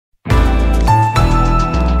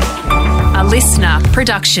listener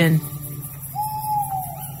production.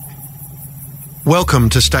 Welcome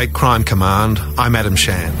to State Crime Command. I'm Adam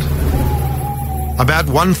Shand. About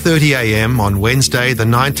 1:30am on Wednesday, the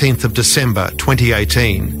 19th of December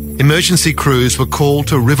 2018, emergency crews were called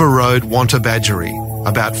to River Road, Wantabadgery,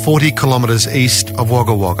 about 40 kilometres east of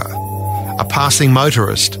Wagga Wagga. A passing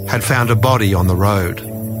motorist had found a body on the road.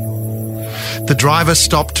 The driver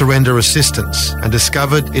stopped to render assistance and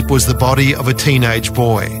discovered it was the body of a teenage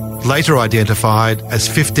boy, later identified as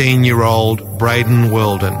 15-year-old Braydon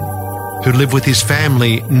Worldon, who lived with his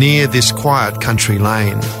family near this quiet country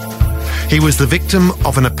lane. He was the victim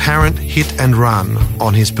of an apparent hit and run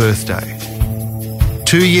on his birthday.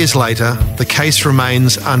 2 years later, the case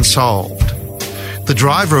remains unsolved. The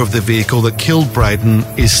driver of the vehicle that killed Braydon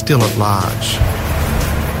is still at large.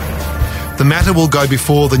 The matter will go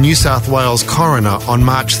before the New South Wales coroner on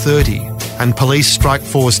March 30, and Police Strike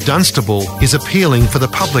Force Dunstable is appealing for the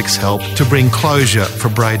public's help to bring closure for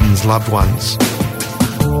Braydon's loved ones.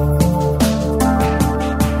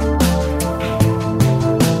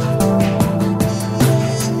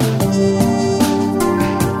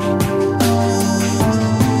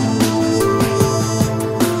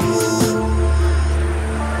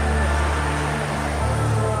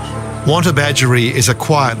 Wantabadgery is a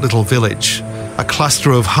quiet little village, a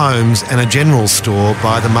cluster of homes and a general store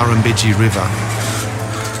by the Murrumbidgee River.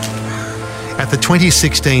 At the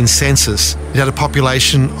 2016 census, it had a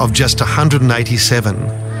population of just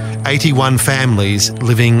 187, 81 families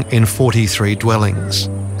living in 43 dwellings.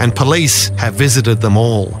 And police have visited them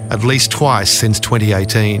all, at least twice since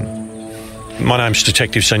 2018. My name's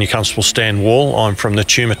Detective Senior Constable Stan Wall. I'm from the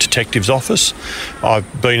Tumut Detectives Office. I've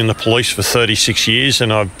been in the police for 36 years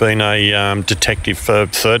and I've been a detective for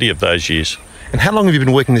 30 of those years. And how long have you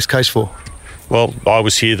been working this case for? Well, I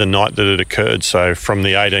was here the night that it occurred, so from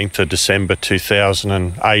the 18th of December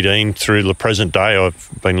 2018 through the present day, I've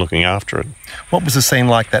been looking after it. What was the scene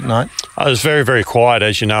like that night? It was very, very quiet.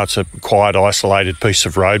 As you know, it's a quiet, isolated piece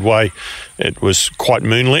of roadway. It was quite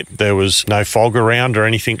moonlit. There was no fog around or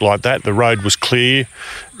anything like that. The road was clear.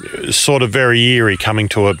 It was sort of very eerie coming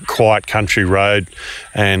to a quiet country road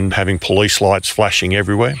and having police lights flashing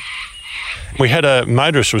everywhere. We had a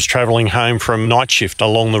motorist who was travelling home from night shift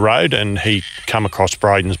along the road and he come across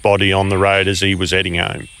Braydon's body on the road as he was heading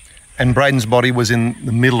home. And Braydon's body was in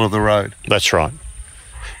the middle of the road? That's right.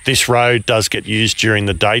 This road does get used during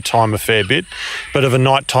the daytime a fair bit, but of a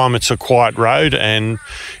night time it's a quiet road and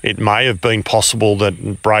it may have been possible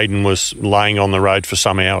that Braydon was laying on the road for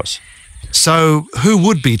some hours. So who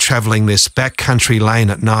would be travelling this backcountry lane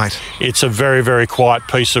at night? It's a very, very quiet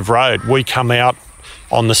piece of road. We come out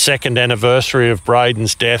on the second anniversary of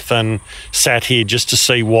Braydon's death and sat here just to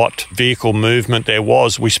see what vehicle movement there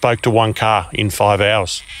was. We spoke to one car in 5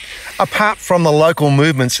 hours. Apart from the local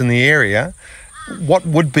movements in the area, what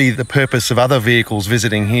would be the purpose of other vehicles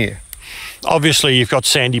visiting here? Obviously, you've got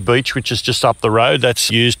Sandy Beach, which is just up the road.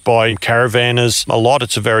 That's used by caravanners a lot.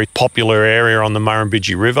 It's a very popular area on the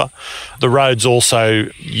Murrumbidgee River. The road's also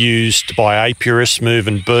used by apiarists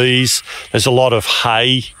moving bees. There's a lot of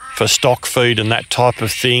hay for stock feed and that type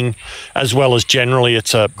of thing, as well as generally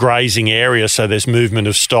it's a grazing area, so there's movement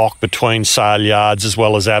of stock between sale yards as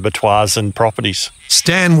well as abattoirs and properties.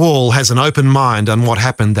 Stan Wall has an open mind on what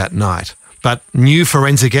happened that night, but new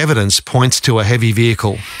forensic evidence points to a heavy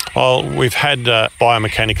vehicle. Well, we've had a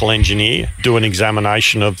biomechanical engineer do an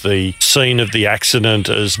examination of the scene of the accident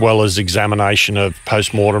as well as examination of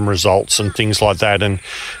post-mortem results and things like that, and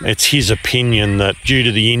it's his opinion that due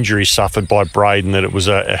to the injury suffered by Braydon that it was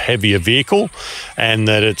a heavier vehicle and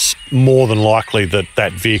that it's more than likely that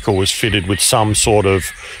that vehicle was fitted with some sort of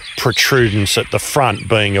protrudence at the front,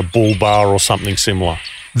 being a bull bar or something similar.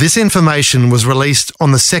 This information was released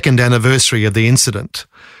on the second anniversary of the incident.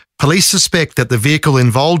 Police suspect that the vehicle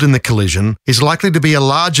involved in the collision is likely to be a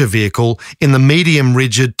larger vehicle in the medium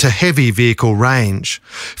rigid to heavy vehicle range,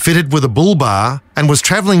 fitted with a bull bar and was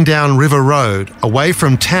travelling down River Road away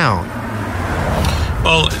from town.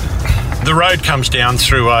 Well, the road comes down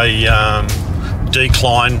through a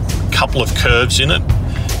decline, couple of curves in it,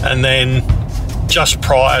 and then just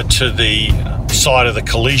prior to the site of the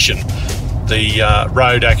collision, the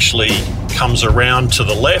road actually comes around to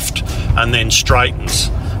the left and then straightens,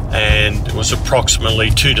 and it was approximately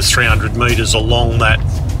 200 to 300 metres along that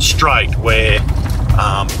straight where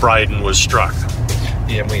Braydon was struck.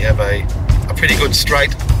 Yeah, we have a pretty good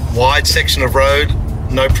straight, wide section of road,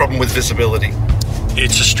 no problem with visibility.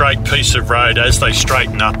 It's a straight piece of road. As they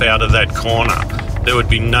straighten up out of that corner, there would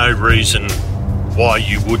be no reason why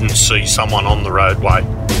you wouldn't see someone on the roadway.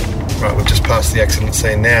 Right, we've just passed the accident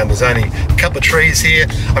scene now, and there's only a couple of trees here.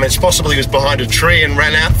 I mean, it's possible he was behind a tree and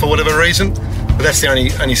ran out for whatever reason, but that's the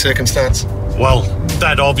only circumstance. Well,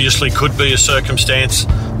 that obviously could be a circumstance.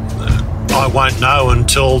 I won't know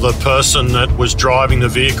until the person that was driving the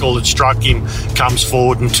vehicle that struck him comes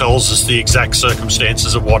forward and tells us the exact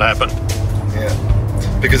circumstances of what happened.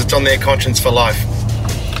 Yeah, because it's on their conscience for life.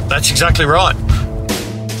 That's exactly right.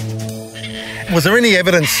 Was there any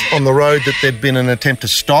evidence on the road that there'd been an attempt to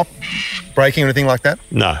stop, braking or anything like that?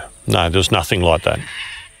 No, there was nothing like that.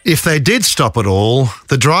 If they did stop at all,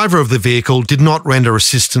 the driver of the vehicle did not render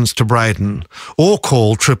assistance to Braydon or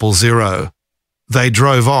call 000. They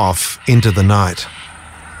drove off into the night.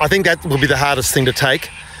 I think that will be the hardest thing to take.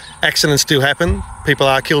 Accidents do happen. People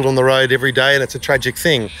are killed on the road every day, and it's a tragic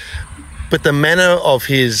thing. But the manner of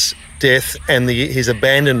his death and his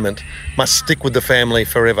abandonment must stick with the family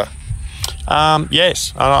forever.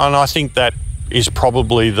 Yes, and I think that is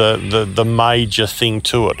probably the major thing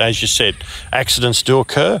to it. As you said, accidents do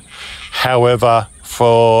occur. However,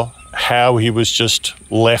 for how he was just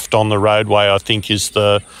left on the roadway, I think is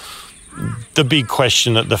the big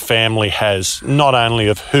question that the family has, not only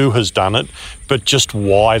of who has done it, but just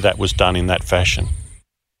why that was done in that fashion.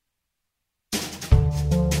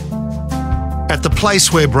 At the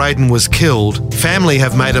place where Braydon was killed, family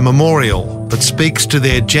have made a memorial that speaks to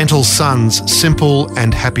their gentle son's simple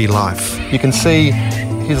and happy life. You can see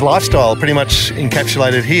his lifestyle pretty much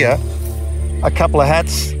encapsulated here. A couple of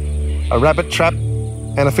hats, a rabbit trap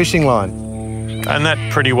and a fishing line. And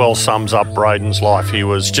that pretty well sums up Braydon's life. He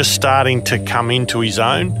was just starting to come into his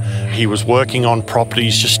own. He was working on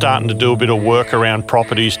properties, just starting to do a bit of work around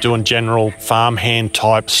properties, doing general farmhand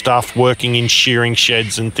type stuff, working in shearing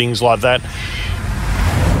sheds and things like that.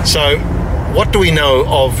 So what do we know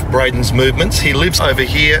of Braydon's movements? He lives over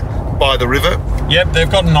here by the river. Yep, they've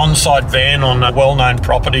got an on-site van on a well-known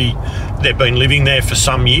property. They've been living there for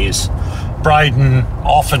some years. Braydon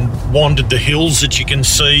often wandered the hills that you can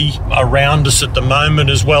see around us at the moment,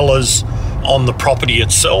 as well as on the property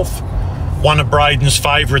itself. One of Braydon's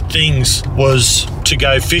favourite things was to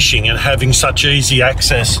go fishing, and having such easy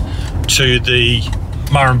access to the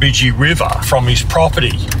Murrumbidgee River from his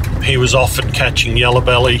property, he was often catching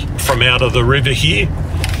yellowbelly from out of the river here.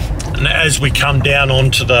 And as we come down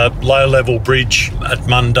onto the low-level bridge at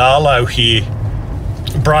Mundalo here,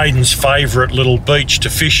 Braydon's favourite little beach to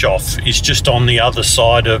fish off is just on the other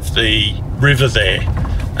side of the river there.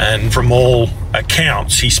 And from all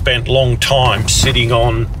accounts, he spent long time sitting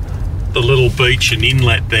on the little beach and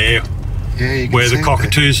inlet there where the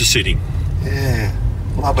cockatoos are sitting. Yeah,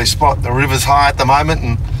 lovely spot. The river's high at the moment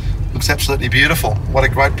and looks absolutely beautiful. What a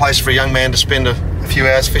great place for a young man to spend a few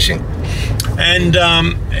hours fishing. And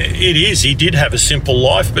it is. He did have a simple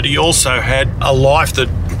life, but he also had a life that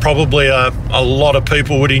probably a lot of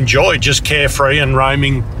people would enjoy, just carefree and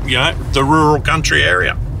roaming, the rural country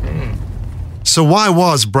area. So why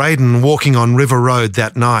was Braydon walking on River Road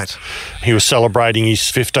that night? He was celebrating his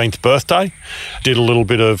 15th birthday, did a little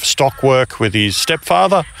bit of stock work with his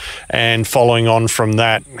stepfather, and following on from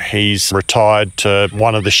that, he's retired to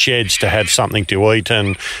one of the sheds to have something to eat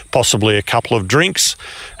and possibly a couple of drinks.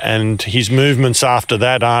 And his movements after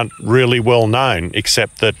that aren't really well known,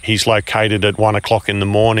 except that he's located at 1 o'clock in the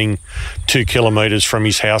morning, 2 kilometres from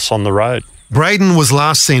his house on the road. Braydon was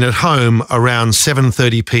last seen at home around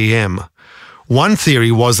 7:30 p.m. One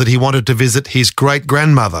theory was that he wanted to visit his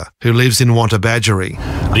great-grandmother, who lives in Wantabadgery.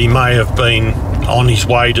 He may have been on his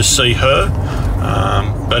way to see her,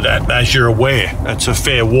 but as you're aware, it's a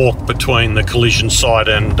fair walk between the collision site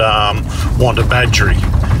and Wantabadgery.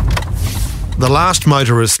 The last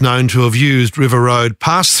motorist known to have used River Road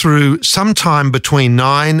passed through sometime between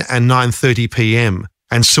 9 and 9:30 p.m.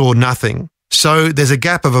 and saw nothing. So there's a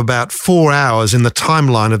gap of about 4 hours in the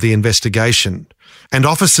timeline of the investigation. And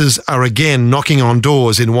officers are again knocking on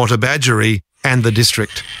doors in Wantabadgery and the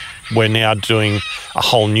district. We're now doing a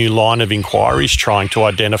whole new line of inquiries trying to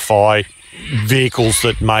identify vehicles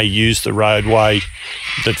that may use the roadway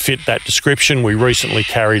that fit that description. We recently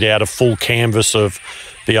carried out a full canvass of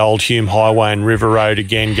the old Hume Highway and River Road,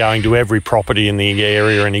 again going to every property in the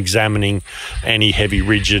area and examining any heavy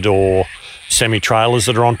rigid or semi-trailers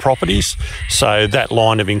that are on properties. So that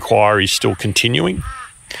line of inquiry is still continuing.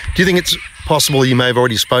 Do you think it's possible you may have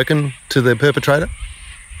already spoken to the perpetrator?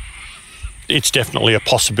 It's definitely a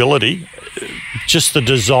possibility. Just the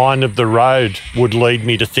design of the road would lead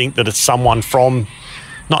me to think that it's someone from,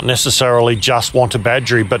 not necessarily just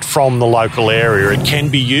Wantabadgery, but from the local area. It can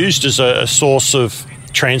be used as a source of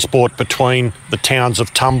transport between the towns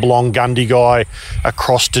of Tumbalong, Gundagai,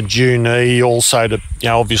 across to Junee, also to,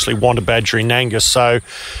 obviously Wantabadgery and Angus. So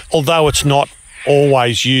although it's not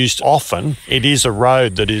always used often. It is a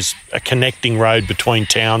road that is a connecting road between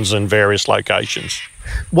towns and various locations.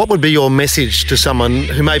 What would be your message to someone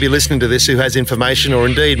who may be listening to this, who has information, or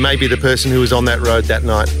indeed maybe the person who was on that road that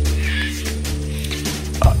night?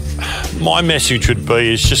 My message would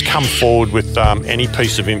be is just come forward with any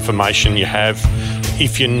piece of information you have.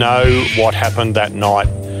 If you know what happened that night,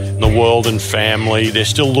 the Worldon family, they're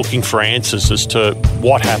still looking for answers as to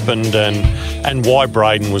what happened and why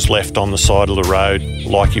Braydon was left on the side of the road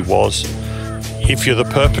like he was. If you're the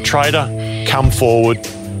perpetrator, come forward.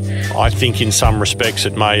 I think in some respects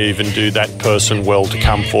it may even do that person well to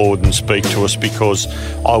come forward and speak to us, because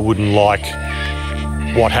I wouldn't like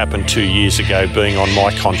what happened 2 years ago being on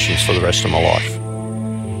my conscience for the rest of my life.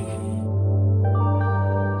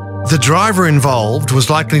 The driver involved was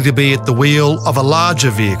likely to be at the wheel of a larger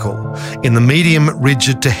vehicle in the medium,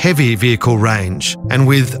 rigid to heavy vehicle range and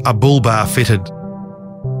with a bull bar fitted.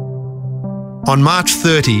 On March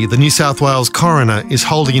 30, the New South Wales coroner is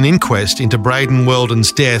holding an inquest into Braydon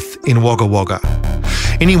Worldon's death in Wagga Wagga.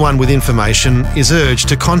 Anyone with information is urged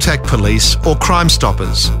to contact police or Crime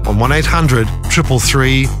Stoppers on 1800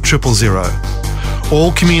 333 000.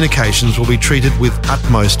 All communications will be treated with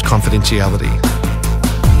utmost confidentiality.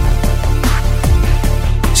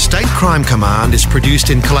 State Crime Command is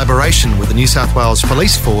produced in collaboration with the New South Wales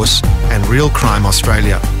Police Force and Real Crime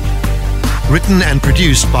Australia. Written and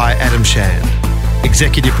produced by Adam Shand.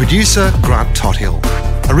 Executive producer Grant Tothill.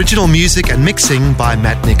 Original music and mixing by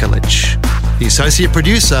Matt Nikolic. The associate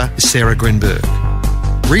producer is Sarah Grinberg.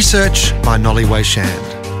 Research by Nolly Way Shand.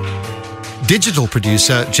 Digital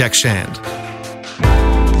producer Jack Shand.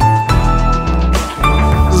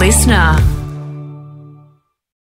 Listener.